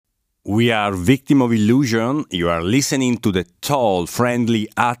We are Victim of Illusion. You are listening to the Tall, Friendly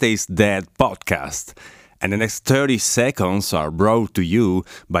Atheist Dad podcast. And the next 30 seconds are brought to you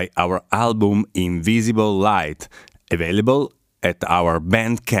by our album Invisible Light, available at our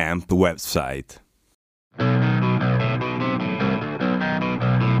Bandcamp website.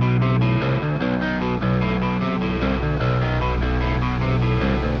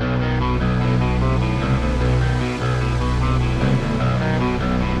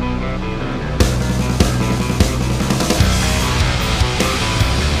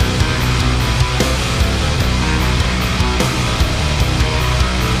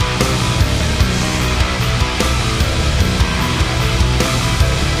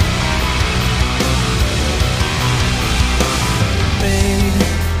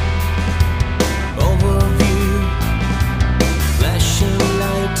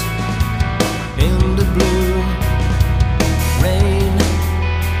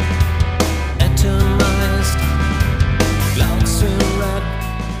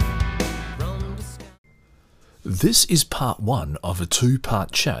 This is part one of a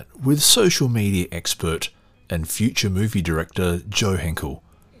two-part chat with social media expert and future movie director Joe Henkel.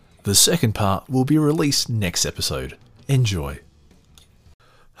 The second part will be released next episode. Enjoy.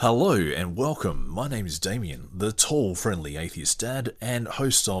 Hello and welcome. My name is Damien, the Tall Friendly Atheist Dad and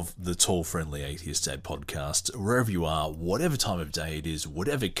host of the Tall Friendly Atheist Dad podcast. Wherever you are, whatever time of day it is,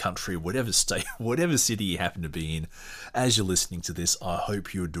 whatever country, whatever state, whatever city you happen to be in, as you're listening to this, I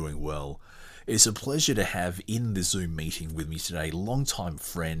hope you're doing well. It's a pleasure to have in the Zoom meeting with me today longtime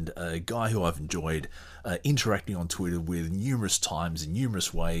friend, a guy who I've enjoyed interacting on Twitter with numerous times in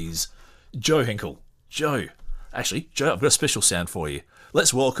numerous ways, Joe Henkel. Joe, I've got a special sound for you.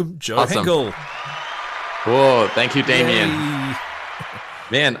 Let's welcome Joe Henkel. Cool. Thank you, Damien. Yay.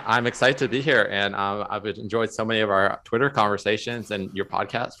 Man, I'm excited to be here, and I've enjoyed so many of our Twitter conversations and your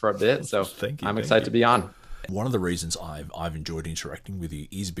podcast for a bit, so I'm excited to be on. One of the reasons I've enjoyed interacting with you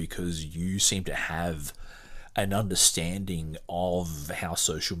is because you seem to have an understanding of how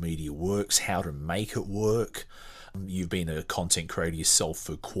social media works, how to make it work. You've been a content creator yourself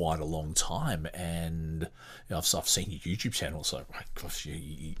for quite a long time, and I've seen your YouTube channel, so gosh,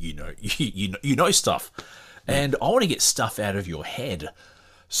 you know stuff. And I want to get stuff out of your head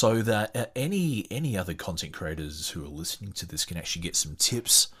so that any other content creators who are listening to this can actually get some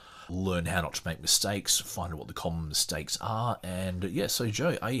tips, learn how not to make mistakes, find out what the common mistakes are. And so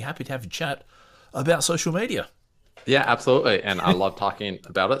Joe, are you happy to have a chat about social media? Yeah, absolutely. And I love talking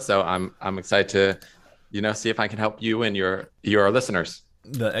about it. So I'm excited to, see if I can help you and your listeners.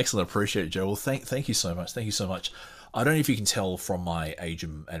 Excellent. Appreciate it, Joe. Well, thank you so much. Thank you so much. I don't know if you can tell from my age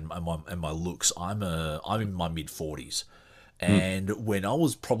and my looks, I'm in my mid-40s. And when I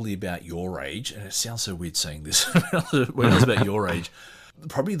was probably about your age, and it sounds so weird saying this, when I was about your age,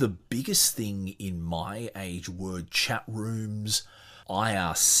 probably the biggest thing in my age were chat rooms,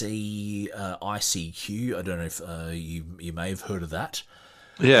 IRC, ICQ. I don't know if you may have heard of that.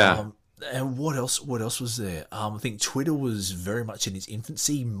 Yeah. And what else was there? I think Twitter was very much in its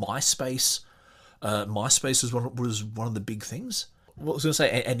infancy. MySpace was one of the big things. What was I going to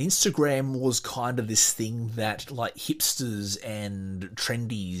say? And Instagram was kind of this thing that, like, hipsters and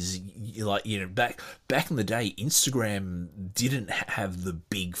trendies, back in the day, Instagram didn't have the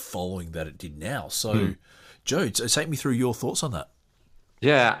big following that it did now. So, Joe, take me through your thoughts on that.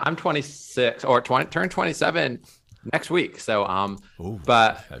 Yeah, I'm 26 or turn 27 next week. So, I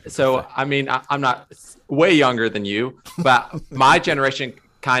mean, I'm not way younger than you, but my generation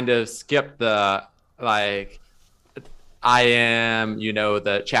kind of skipped the, I am,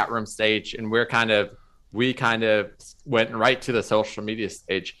 the chat room stage, and we kind of went right to the social media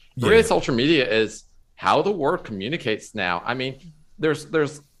stage. Yeah. Really, social media is how the world communicates now. I mean, there's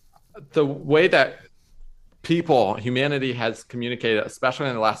the way that humanity has communicated, especially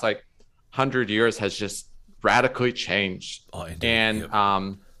in the last 100 years, has just radically changed. Oh, indeed.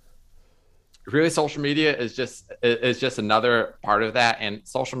 And really, social media is just another part of that. And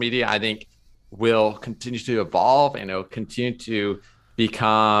social media, I think, will continue to evolve, and it'll continue to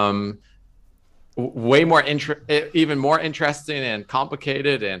become way more even more interesting and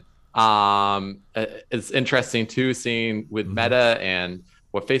complicated. And it's interesting too, seeing with Meta and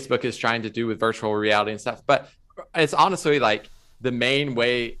what Facebook is trying to do with virtual reality and stuff. But it's honestly the main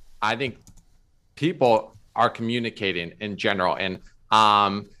way I think people are communicating in general, and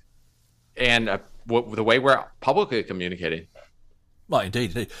the way we're publicly communicating. Well,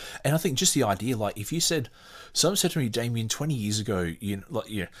 indeed. And I think just the idea, if you said, someone said to me, Damien, 20 years ago,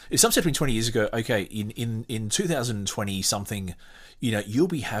 if someone said to me 20 years ago, okay, in 2020 something, you'll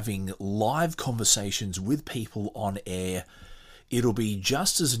be having live conversations with people on air it'll be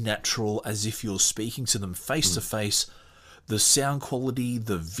just as natural as if you're speaking to them face to face. The sound quality,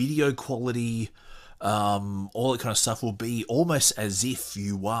 the video quality, all that kind of stuff will be almost as if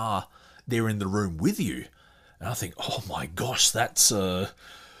you are there in the room with you. And I think, oh my gosh, that's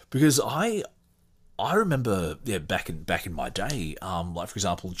because I remember, back in my day, like for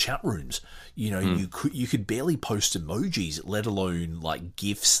example, chat rooms. You know, you could barely post emojis, let alone like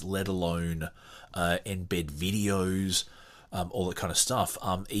GIFs, let alone embed videos, all that kind of stuff.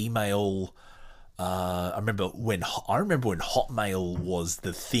 Email. I remember when Hotmail was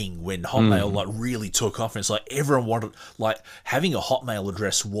the thing, when Hotmail like really took off, and it's like everyone wanted, like having a Hotmail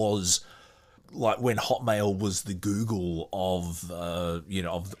address was like when Hotmail was the Google of the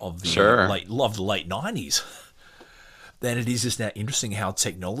late 90s. Then it is just now interesting how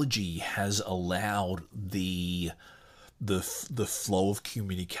technology has allowed the flow of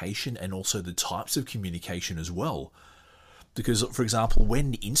communication and also the types of communication as well. Because, for example,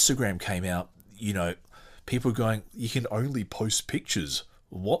 when Instagram came out, you know, people were going, you can only post pictures.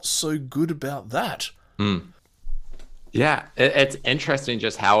 What's so good about that? Yeah, it's interesting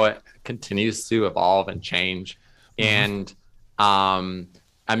just how it continues to evolve and change. And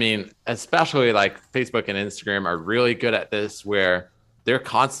I mean, especially like Facebook and Instagram are really good at this, where they're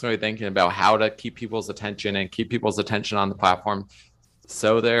constantly thinking about how to keep people's attention and keep people's attention on the platform.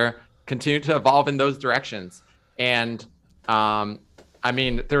 So they're continuing to evolve in those directions. And I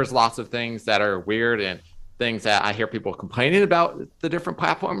mean, there's lots of things that are weird and things that I hear people complaining about the different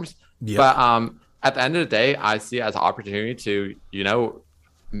platforms. Yep. But at the end of the day, I see it as an opportunity to, you know,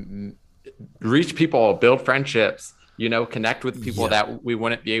 reach people, build friendships, you know, connect with people that we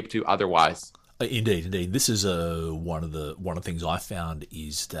wouldn't be able to otherwise. Indeed. This is one of the things I found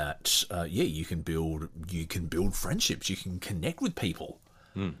is that you can build friendships, you can connect with people.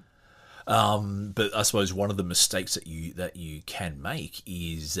 But I suppose one of the mistakes that you can make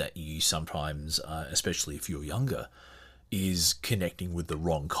is that you sometimes, especially if you're younger, is connecting with the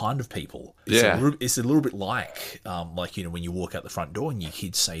wrong kind of people. It's a little bit like you know, when you walk out the front door and your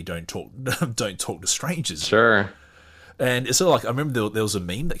kids say don't talk to strangers. Sure. And it's sort of like, I remember there was a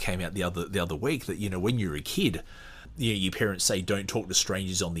meme that came out the other week that, you know, when you're a kid, you know, your parents say don't talk to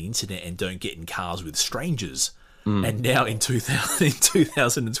strangers on the internet and don't get in cars with strangers. And now in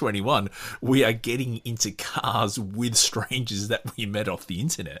 2021, we are getting into cars with strangers that we met off the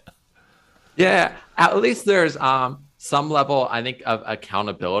internet. Yeah, at least there's some level, I think, of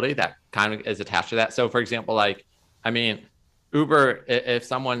accountability that kind of is attached to that. So, for example, like, I mean, Uber, if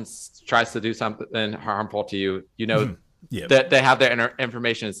someone tries to do something harmful to you, you know, that they have their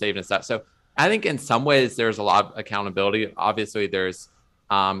information saved and stuff. So I think in some ways there's a lot of accountability. Obviously, there's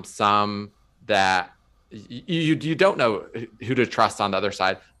some that you don't know who to trust on the other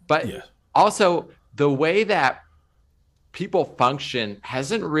side, but also the way that people function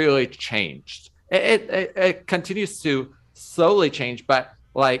hasn't really changed. It continues to slowly change, but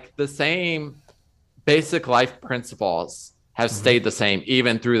like the same basic life principles have stayed the same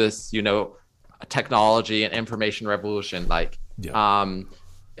even through this, you know, technology and information revolution. Like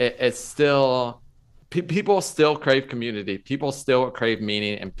it's still people still crave community, people still crave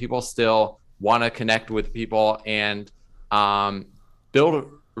meaning, and people still want to connect with people and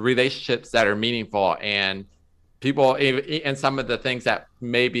build relationships that are meaningful. And people, and some of the things that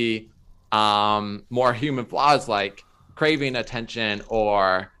maybe more human flaws, like craving attention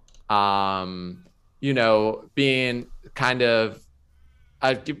or you know, being kind of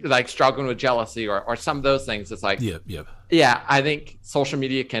like struggling with jealousy or some of those things. It's like I think social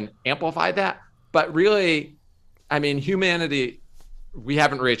media can amplify that, but really, I mean, humanity, we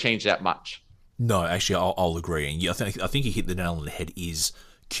haven't really changed that much. No, actually, I'll agree. And I think you hit the nail on the head is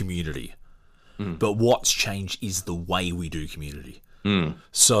community. But what's changed is the way we do community.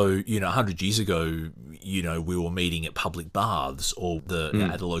 So, you know, 100 years ago, you know, we were meeting at public baths or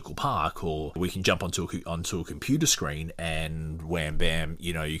at a local park, or we can jump onto a computer screen and wham bam,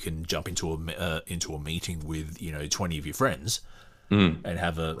 you know, you can jump into a meeting with, you know, 20 of your friends and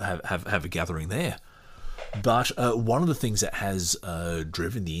have a gathering there. But one of the things that has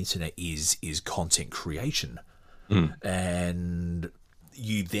driven the internet is content creation. And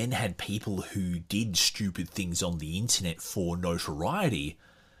you then had people who did stupid things on the internet for notoriety,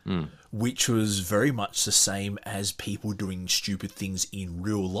 which was very much the same as people doing stupid things in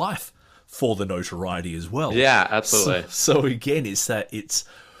real life for the notoriety as well. Yeah, absolutely. So again,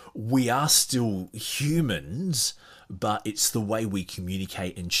 we are still humans, but it's the way we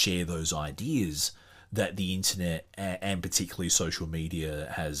communicate and share those ideas that the internet and particularly social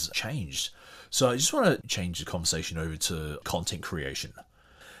media has changed. So I just want to change the conversation over to content creation.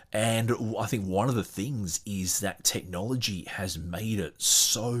 And I think one of the things is that technology has made it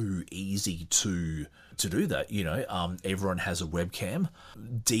so easy to do that. Everyone has a webcam.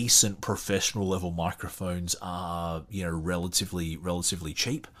 Decent professional level microphones are, relatively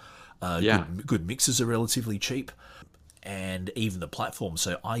cheap. Good mixers are relatively cheap. And even the platform.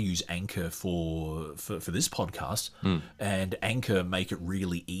 So I use Anchor for this podcast, and Anchor make it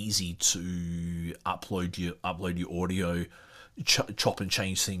really easy to upload your audio, chop and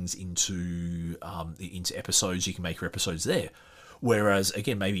change things into episodes. You can make your episodes there. Whereas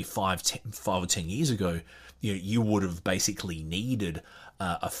again, maybe 5 or 10 years ago, you would have basically needed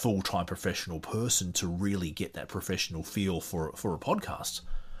a full-time professional person to really get that professional feel for a podcast.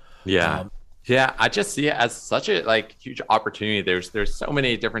 Yeah. Yeah, I just see it as such a huge opportunity. There's so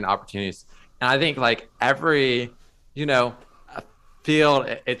many different opportunities, and I think every field,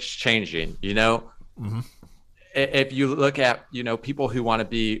 it's changing. Mm-hmm. If you look at people who want to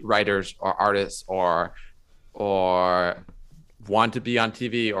be writers or artists or want to be on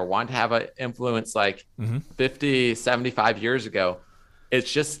TV or want to have an influence 50, 75 years ago,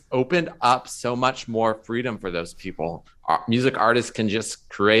 it's just opened up so much more freedom for those people. Music artists can just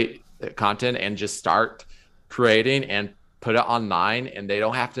create content and just start creating and put it online, and they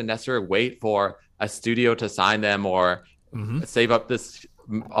don't have to necessarily wait for a studio to sign them or save up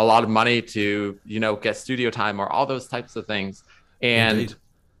a lot of money to get studio time or all those types of things. And Indeed.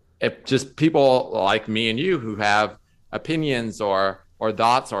 if just people like me and you who have opinions or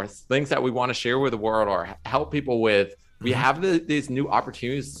thoughts or things that we want to share with the world or help people with, we have these new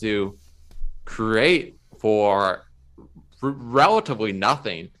opportunities to create for relatively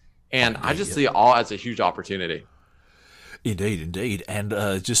nothing. And I just see it all as a huge opportunity. Indeed. And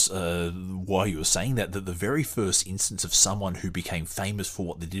just while you were saying that, the very first instance of someone who became famous for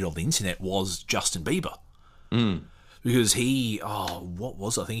what they did on the internet was Justin Bieber. Because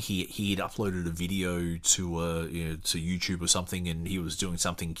I think he had uploaded a video to YouTube or something, and he was doing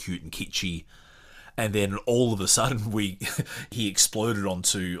something cute and kitschy. And then all of a sudden, he exploded on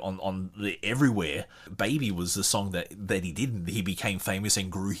the everywhere. Baby was the song that he did, and he became famous and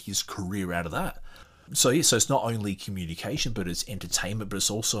grew his career out of that. So it's not only communication, but it's entertainment, but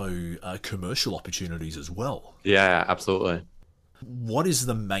it's also commercial opportunities as well. Yeah, absolutely. What is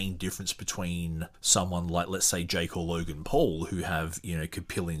the main difference between someone like, let's say, Jake or Logan Paul, who have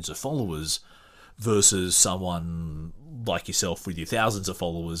capillions of followers, versus someone like yourself with your thousands of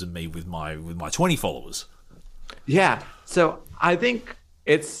followers and me with my 20 followers? Yeah. So I think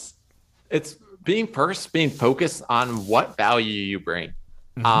it's being focused on what value you bring.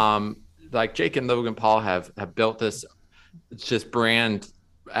 Like Jake and Logan Paul have built this just brand.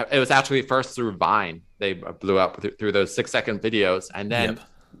 It was actually first through Vine. They blew up through those 6-second videos. And then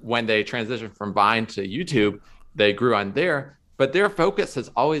when they transitioned from Vine to YouTube, they grew on there. But their focus has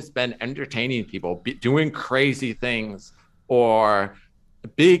always been entertaining people, doing crazy things or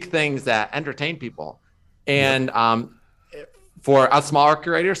big things that entertain people. And for us smaller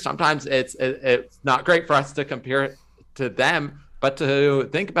creators, sometimes it's not great for us to compare it to them, but to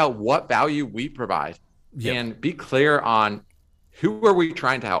think about what value we provide and be clear on who are we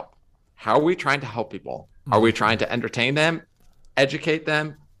trying to help? How are we trying to help people? Are we trying to entertain them, educate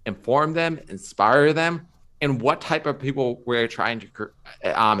them, inform them, inspire them? And what type of people we're trying to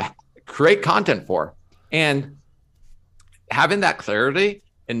create content for? And having that clarity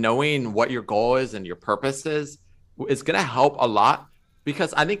and knowing what your goal is and your purpose is going to help a lot,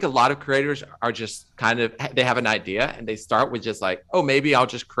 because I think a lot of creators are just they have an idea and they start with just maybe I'll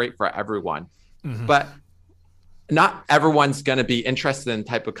just create for everyone. But not everyone's going to be interested in the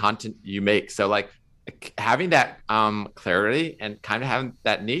type of content you make. So having that clarity and kind of having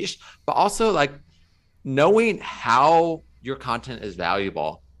that niche, but also knowing how your content is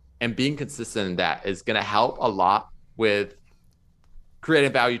valuable and being consistent in that is going to help a lot with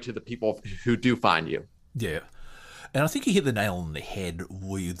creating value to the people who do find you. Yeah. And I think you hit the nail on the head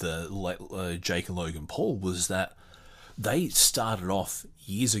with Jake and Logan Paul, was that they started off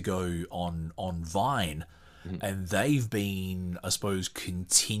years ago on Vine, and they've been, I suppose,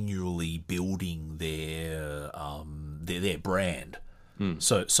 continually building their brand,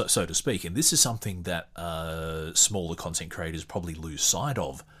 so to speak. And this is something that smaller content creators probably lose sight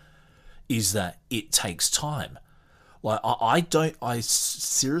of, is that it takes time. I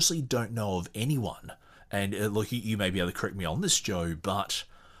seriously don't know of anyone, and look, you may be able to correct me on this, Joe, but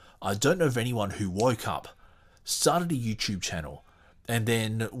I don't know of anyone who woke up, started a YouTube channel, and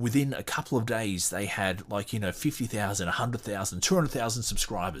then within a couple of days they had 50,000, 100,000, 200,000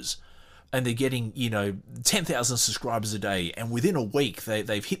 subscribers, and they're getting, 10,000 subscribers a day, and within a week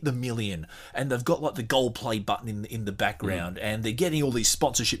they've hit the million, and they've got like the gold play button in the background, and they're getting all these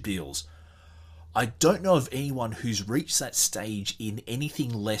sponsorship deals. I don't know of anyone who's reached that stage in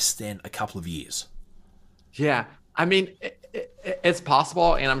anything less than a couple of years. Yeah, I mean, it's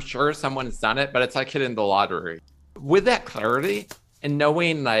possible, and I'm sure someone's done it, but it's like hitting the lottery. With that clarity and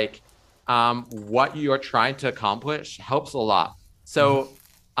knowing like what you're trying to accomplish helps a lot. So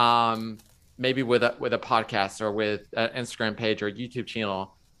maybe with a podcast or with an Instagram page or a YouTube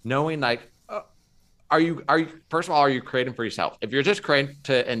channel, knowing like, are you first of all, are you creating for yourself? If you're just creating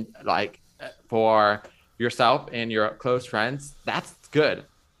for yourself and your close friends, that's good.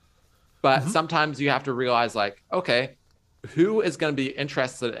 But sometimes you have to realize like, okay, who is going to be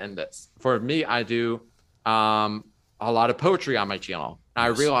interested in this? For me, I do a lot of poetry on my channel. And I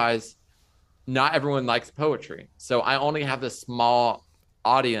realize not everyone likes poetry. So I only have this small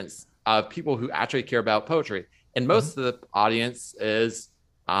audience of people who actually care about poetry. And most of the audience is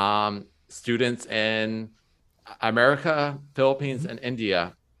students in America, Philippines, and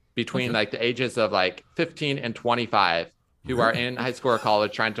India between like the ages of like 15 and 25 who are in high school or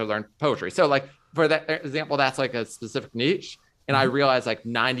college trying to learn poetry. So like for that example, that's like a specific niche. And I realize like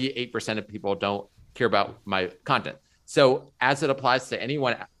 98% of people don't care about my content. So as it applies to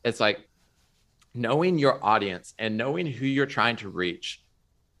anyone, it's like knowing your audience and knowing who you're trying to reach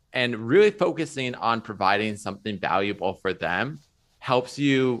and really focusing on providing something valuable for them helps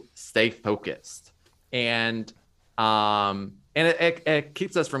you stay focused. And it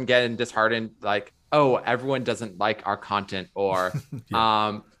keeps us from getting disheartened, like, oh, everyone doesn't like our content, or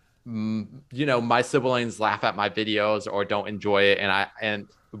my siblings laugh at my videos or don't enjoy it, and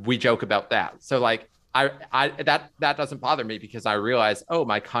we joke about that. So like that doesn't bother me because I realize, oh,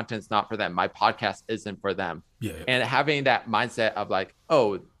 my content's not for them, my podcast isn't for them. And having that mindset of like,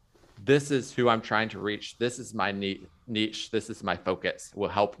 oh, this is who I'm trying to reach, this is my niche, this is my focus, will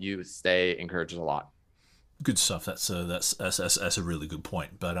help you stay encouraged a lot. Good stuff. That's a really good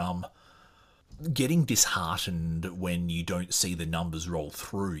point. But getting disheartened when you don't see the numbers roll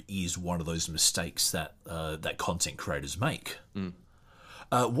through is one of those mistakes that that content creators make.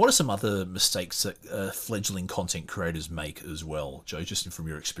 What are some other mistakes that fledgling content creators make as well, Joe, just from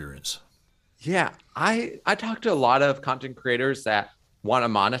your experience? Yeah, I talk to a lot of content creators that want to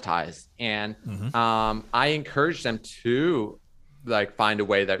monetize, and I encourage them to like find a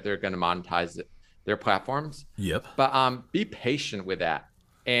way that they're going to monetize their platforms. But be patient with that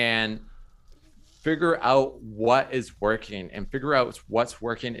and figure out what is working, and figure out what's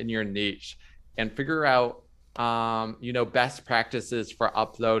working in your niche, and figure out best practices for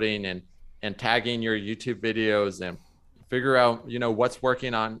uploading and tagging your YouTube videos, and figure out what's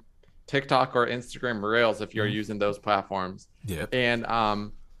working on TikTok or Instagram Reels if you're using those platforms. And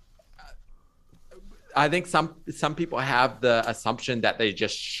I think some people have the assumption that they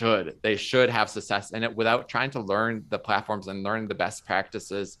should have success in it without trying to learn the platforms and learn the best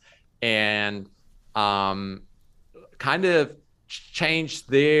practices, and kind of change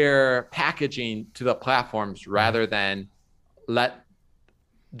their packaging to the platforms rather than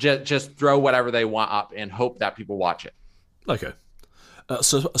just throw whatever they want up and hope that people watch it. Okay.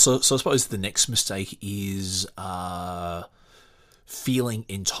 So I suppose the next mistake is feeling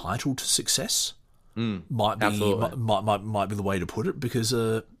entitled to success. Might be the way to put it, because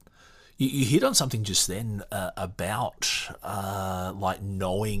you hit on something just then about like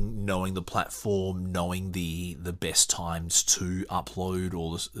knowing the platform, knowing the best times to upload,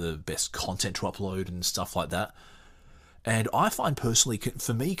 or the best content to upload and stuff like that. And I find personally,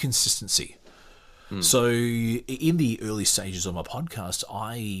 for me, consistency. So in the early stages of my podcast,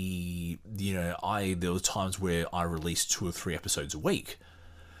 there were times where I released 2 or 3 episodes a week.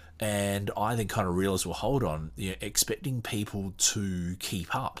 And I then kind of realized, well, hold on, expecting people to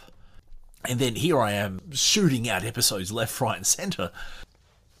keep up. And then here I am shooting out episodes left, right, and center.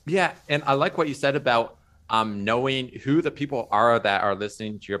 Yeah, and I like what you said about knowing who the people are that are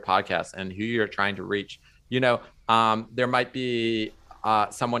listening to your podcast and who you're trying to reach. There might be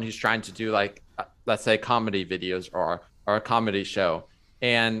someone who's trying to do like, let's say, comedy videos or a comedy show,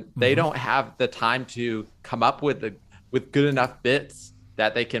 and they don't have the time to come up with good enough bits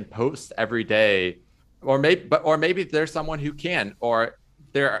that they can post every day, or maybe there's someone who can, or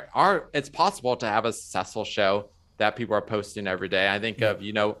it's possible to have a successful show that people are posting every day. I think of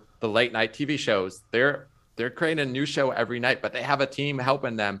the late night TV shows. They're creating a new show every night, but they have a team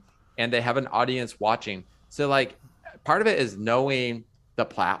helping them and they have an audience watching. So like part of it is knowing the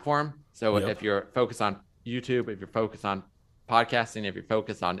platform. So if you're focused on YouTube, if you're focused on podcasting, if you're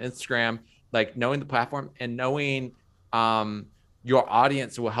focused on Instagram, like knowing the platform and knowing your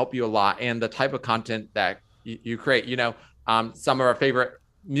audience will help you a lot, and the type of content that you create. Some of our favorite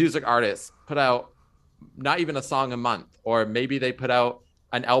music artists put out not even a song a month, or maybe they put out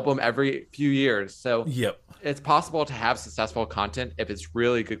an album every few years. So it's possible to have successful content if it's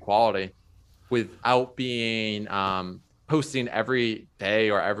really good quality without being posting every day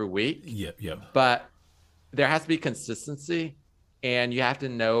or every week. But there has to be consistency, and you have to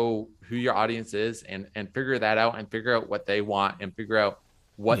know who your audience is and figure that out, and figure out what they want, and figure out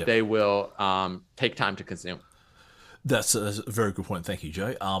what they will take time to consume. That's a very good point. Thank you,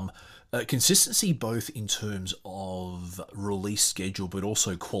 Joe. Consistency both in terms of release schedule, but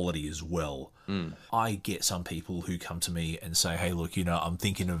also quality as well. I get some people who come to me and say, hey, look, I'm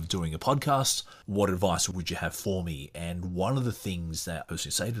thinking of doing a podcast. What advice would you have for me? And one of the things that I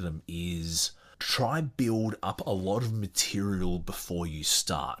personally say to them is try build up a lot of material before you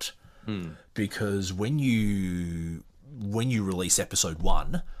start. Because when you release episode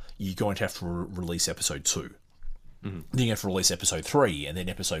 1, you're going to have to release episode 2. Then you have to release episode 3, and then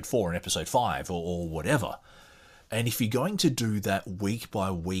episode 4, and episode 5, or whatever. And if you're going to do that week by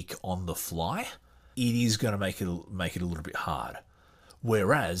week on the fly, it is going to make it a little bit hard.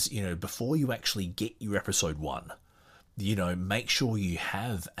 Whereas, before you actually get your episode 1, make sure you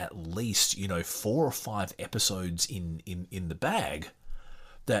have at least 4 or 5 episodes in the bag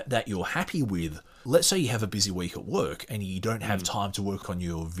that you're happy with. Let's say you have a busy week at work and you don't have time to work on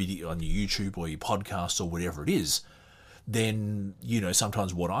your video, on your YouTube or your podcast or whatever it is. Then,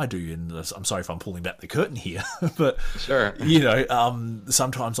 sometimes what I do, and I'm sorry if I'm pulling back the curtain here, but sure,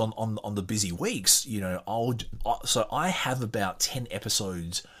 sometimes on the busy weeks, so I have about 10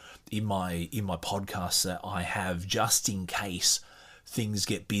 episodes in my podcast that I have just in case things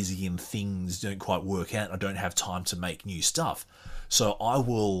get busy and things don't quite work out and I don't have time to make new stuff. So I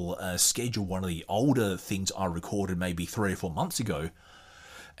will schedule one of the older things I recorded maybe 3 or 4 months ago.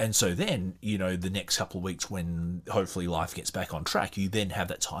 And so then, the next couple of weeks when hopefully life gets back on track, you then have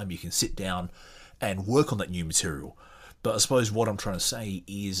that time you can sit down and work on that new material. But I suppose what I'm trying to say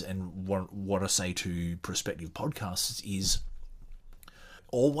is, and what I say to prospective podcasters is,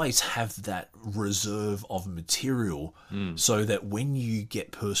 always have that reserve of material so that when you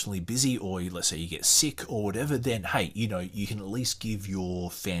get personally busy, or let's say you get sick or whatever, then, hey, you can at least give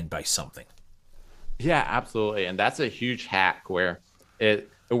your fan base something. Yeah, absolutely. And that's a huge hack where it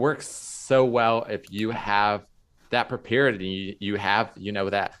works so well if you have that prepared and you have,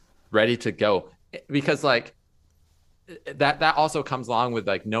 that ready to go. Because that also comes along with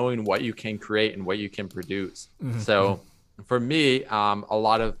knowing what you can create and what you can produce. So for me, a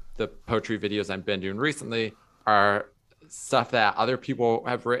lot of the poetry videos I've been doing recently are stuff that other people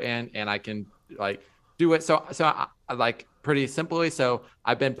have written, and I can do it. So I pretty simply. So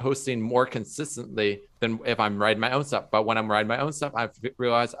I've been posting more consistently than if I'm writing my own stuff. But when I'm writing my own stuff, I've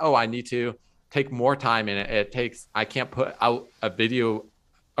realized, I need to take more time, and I can't put out a video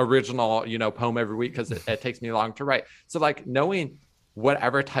original, poem every week because it takes me long to write. So knowing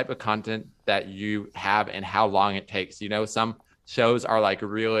whatever type of content that you have and how long it takes. Some shows are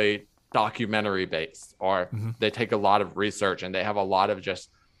really documentary based, or they take a lot of research and they have a lot of just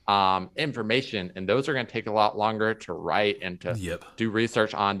information, and those are going to take a lot longer to write and to do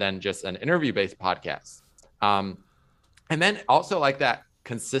research on than just an interview based podcast. And then also that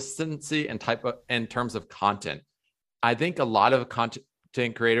consistency and in terms of content. I think a lot of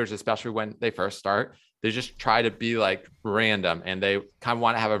content creators, especially when they first start, they just try to be random, and they kind of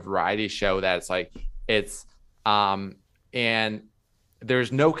want to have a variety show that it's and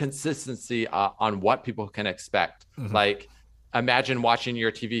there's no consistency on what people can expect. Imagine watching your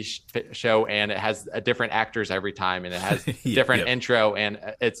TV show and it has different actors every time, and it has different intro, and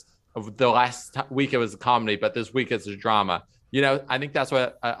it's the last week it was a comedy, but this week it's a drama. I think that's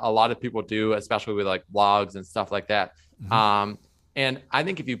what a lot of people do, especially with vlogs and stuff like that. And I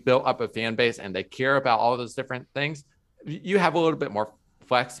think if you build up a fan base and they care about all those different things, you have a little bit more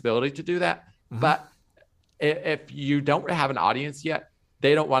flexibility to do that. But if you don't have an audience yet,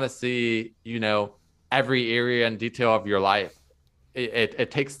 they don't want to see, every area and detail of your life.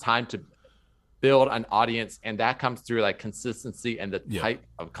 It takes time to build an audience, and that comes through consistency and the type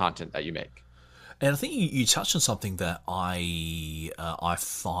of content that you make. And I think you touched on something that I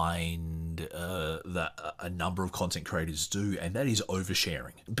find that a number of content creators do, and that is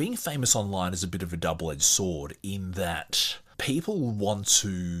oversharing. Being famous online is a bit of a double-edged sword in that people want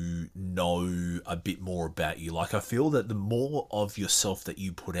to know a bit more about you. I feel that the more of yourself that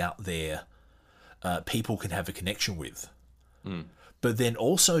you put out there, people can have a connection with. But then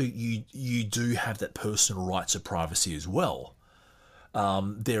also you do have that personal rights of privacy as well.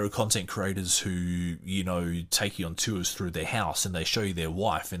 There are content creators who, you know, take you on tours through their house and they show you their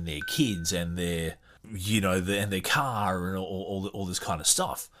wife and their kids and their, you know, and their car and all this kind of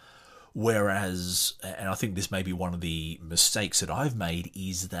stuff. Whereas, and I think this may be one of the mistakes that I've made,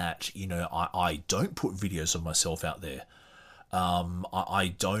 is that, you know, I don't put videos of myself out there.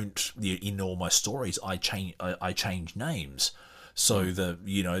 I don't, in all my stories, I change names. So the,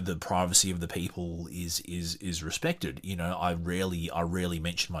 you know, the privacy of the people is respected. You know, I rarely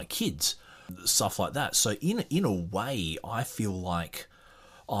mention my kids, stuff like that. So in a way, I feel like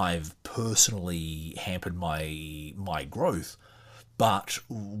I've personally hampered my growth, but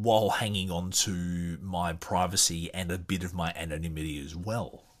while hanging on to my privacy and a bit of my anonymity as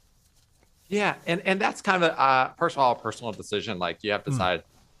well. Yeah, and that's kind of first of all, a personal decision. Like, you have to decide,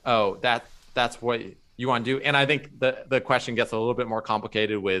 oh, that's what you want to do. And I think the question gets a little bit more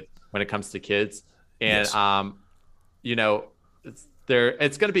complicated when it comes to kids. And Yes. you know,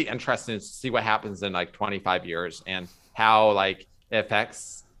 it's going to be interesting to see what happens in like 25 years and how like it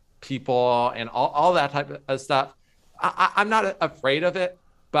affects people and all that type of stuff. I'm not afraid of it,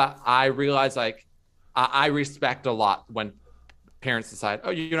 but I realize like I respect a lot when parents decide,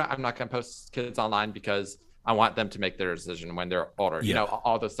 oh, you know, I'm not going to post kids online because I want them to make their decision when they're older, you know,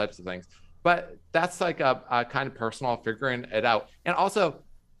 all those types of things. But that's like a kind of personal figuring it out. And also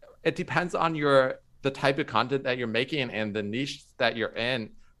it depends on the type of content that you're making and the niche that you're in.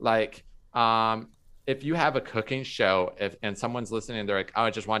 Like, if you have a cooking show, and someone's listening, they're like, oh,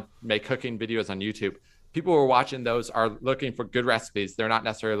 I just want to make cooking videos on YouTube. People who are watching those are looking for good recipes. They're not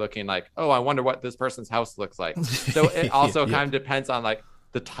necessarily looking like, oh, I wonder what this person's house looks like. So it also kind of depends on like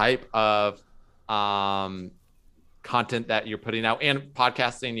the type of content that you're putting out. And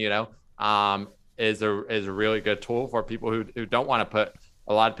podcasting, you know, is a really good tool for people who don't want to put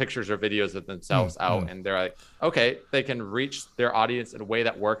a lot of pictures or videos of themselves out. And they're like, okay, they can reach their audience in a way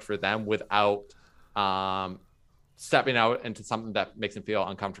that works for them without stepping out into something that makes them feel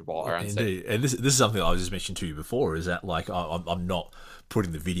uncomfortable or unsafe. Indeed. And this is something I was just mentioning to you before, is that like I'm not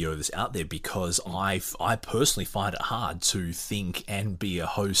putting the video of this out there because I personally find it hard to think and be a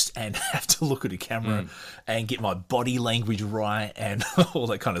host and have to look at a camera and get my body language right and all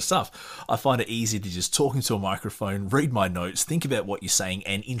that kind of stuff. I find it easy to just talk into a microphone, read my notes, think about what you're saying,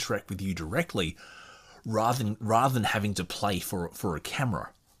 and interact with you directly, rather than having to play for a camera.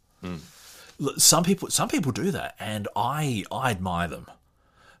 Some people do that, and I admire them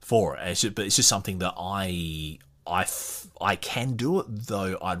for it. But it's just something that I can do it,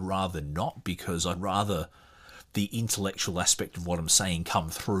 though I'd rather not, because I'd rather the intellectual aspect of what I'm saying come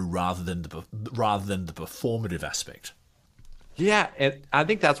through rather than the performative aspect. Yeah, and I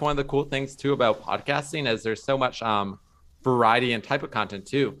think that's one of the cool things too about podcasting is there's so much variety and type of content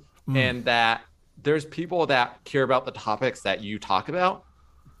too, and that there's people that care about the topics that you talk about,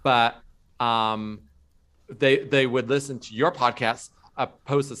 but they would listen to your podcast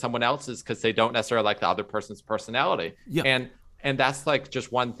opposed to someone else's because they don't necessarily like the other person's personality. Yeah. And that's like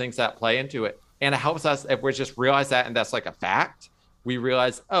just one things that play into it. And it helps us if we just realize that, and that's like a fact. We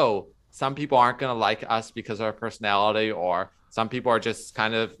realize, oh, some people aren't going to like us because of our personality, or some people are just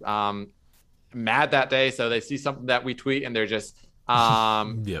kind of mad that day, so they see something that we tweet and they're just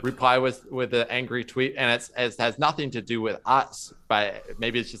reply with an angry tweet, and it has nothing to do with us, but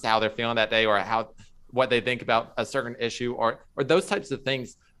maybe it's just how they're feeling that day, or what they think about a certain issue, or those types of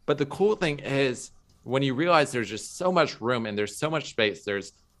things. But the cool thing is when you realize there's just so much room and there's so much space,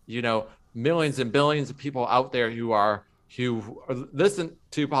 there's, you know, millions and billions of people out there who listen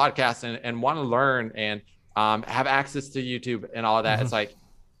to podcasts and want to learn and have access to YouTube and all of that. It's like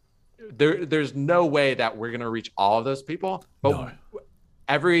there's no way that we're going to reach all of those people, but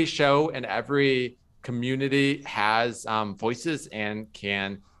every show and every community has voices and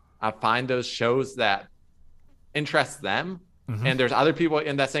can find those shows that interest them. And there's other people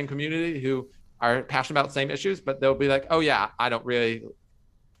in that same community who are passionate about the same issues, but they'll be like, oh yeah, I don't really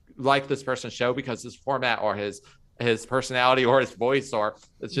like this person's show because his format or his personality or his voice, or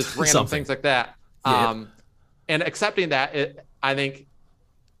it's just random things like that. And accepting that, I think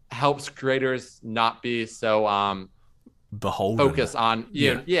helps creators not be so beholden, focused on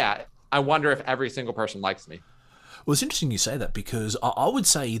I wonder if every single person likes me. Well, it's interesting you say that, because I would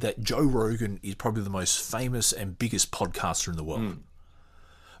say that Joe Rogan is probably the most famous and biggest podcaster in the world,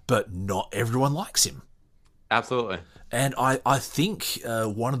 but not everyone likes him. Absolutely. And I think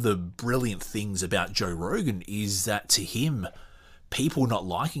one of the brilliant things about Joe Rogan is that to him, people not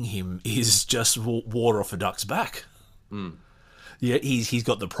liking him is just water off a duck's back. Yeah, he's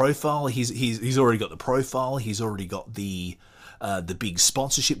got the profile. He's already got the profile. He's already got the big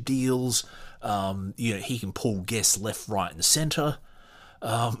sponsorship deals. You know, he can pull guests left, right, and center.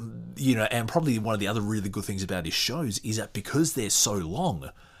 And probably one of the other really good things about his shows is that because they're so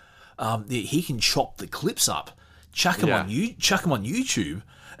long, he can chop the clips up, chuck them on YouTube,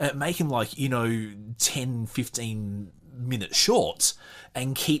 make them 10, 15 minute shorts,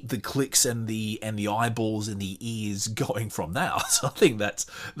 and keep the clicks and the eyeballs and the ears going from that. So I think that's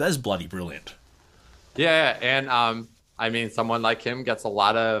bloody brilliant. Yeah, and someone like him gets a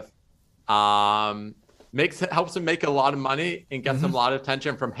lot of helps him make a lot of money and gets him a lot of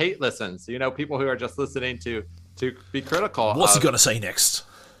attention from hate listens. People who are just listening to be critical. What's he gonna say next?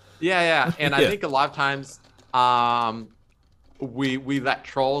 Yeah, and I think a lot of times we let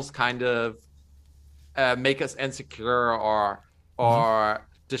trolls kind of make us insecure or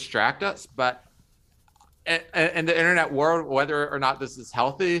distract us, but in the internet world, whether or not this is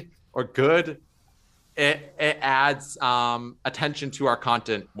healthy or good, it adds attention to our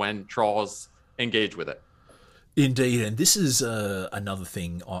content when trolls engage with it. Indeed, and this is another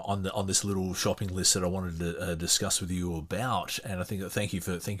thing on this little shopping list that I wanted to discuss with you about, and I think thank you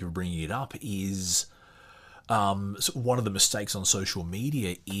for bringing it up. Is so one of the mistakes on social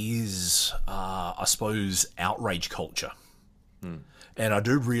media is I suppose outrage culture, and I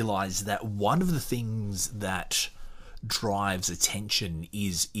do realise that one of the things that drives attention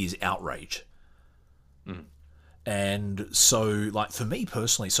is outrage. And so, for me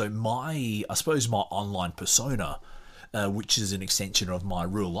personally, so I suppose my online persona, which is an extension of my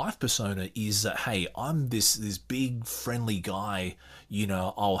real life persona, is that, hey, I'm this big friendly guy.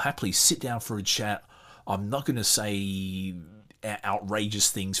 I'll happily sit down for a chat. I'm not going to say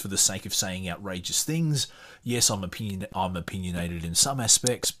outrageous things for the sake of saying outrageous things. Yes, I'm opinionated in some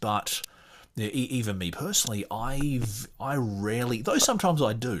aspects, but even me personally, I rarely, though sometimes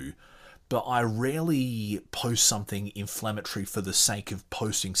I do, but I rarely post something inflammatory for the sake of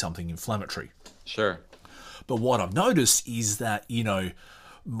posting something inflammatory. Sure. But what I've noticed is that, my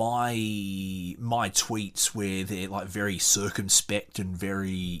tweets where they're very circumspect and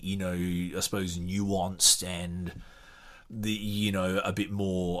very, I suppose nuanced and a bit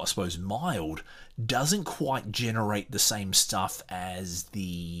more, I suppose, mild, doesn't quite generate the same stuff as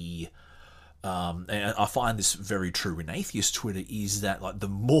the... and I find this very true in atheist Twitter, is that the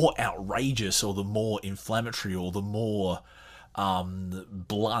more outrageous or the more inflammatory or the more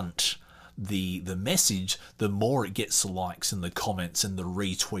blunt the message, the more it gets the likes and the comments and the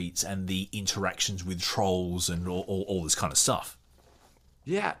retweets and the interactions with trolls and all this kind of stuff.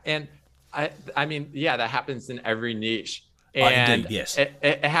 Yeah, and I mean, that happens in every niche. And indeed, yes.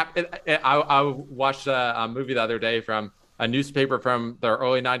 It happened. I watched a movie the other day from a newspaper from the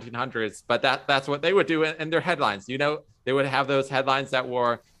early 1900s, but that's what they would do in their headlines. They would have those headlines that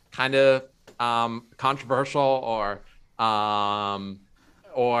were kind of controversial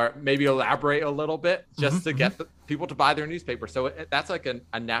or maybe elaborate a little bit just to get people to buy their newspaper. So that's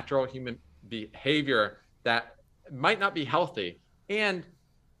a natural human behavior that might not be healthy. And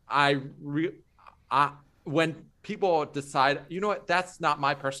when people decide, that's not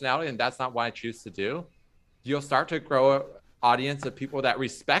my personality and that's not what I choose to do, you'll start to grow an audience of people that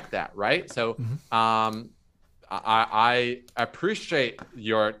respect that, right? So I appreciate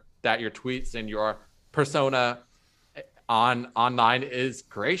your tweets and your persona online is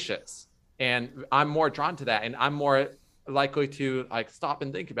gracious, and I'm more drawn to that, and I'm more likely to stop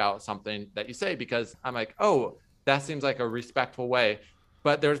and think about something that you say because I'm like, oh, that seems like a respectful way.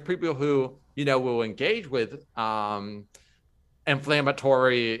 But there's people who will engage with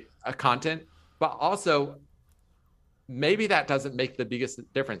inflammatory content, but also maybe that doesn't make the biggest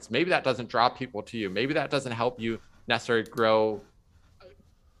difference. Maybe that doesn't draw people to you. Maybe that doesn't help you necessarily grow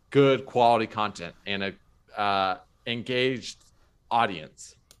good quality content and a engaged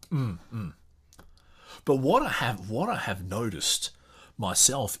audience. But what I have noticed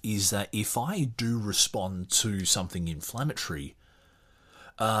myself is that if I do respond to something inflammatory,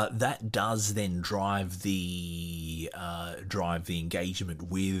 that does then drive the engagement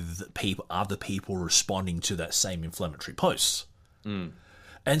with other people responding to that same inflammatory post. And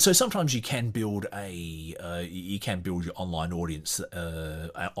so sometimes you can build your online audience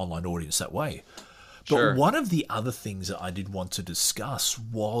that way. But Sure. One of the other things that I did want to discuss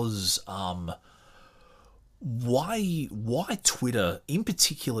was why Twitter, in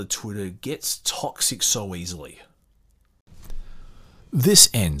particular Twitter, gets toxic so easily. This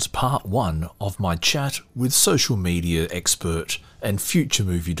ends part 1 of my chat with social media expert and future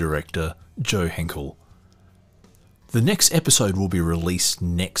movie director Joe Henkel. The next episode will be released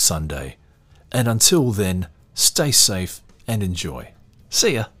next Sunday, and until then, stay safe and enjoy.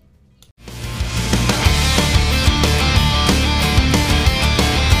 See ya!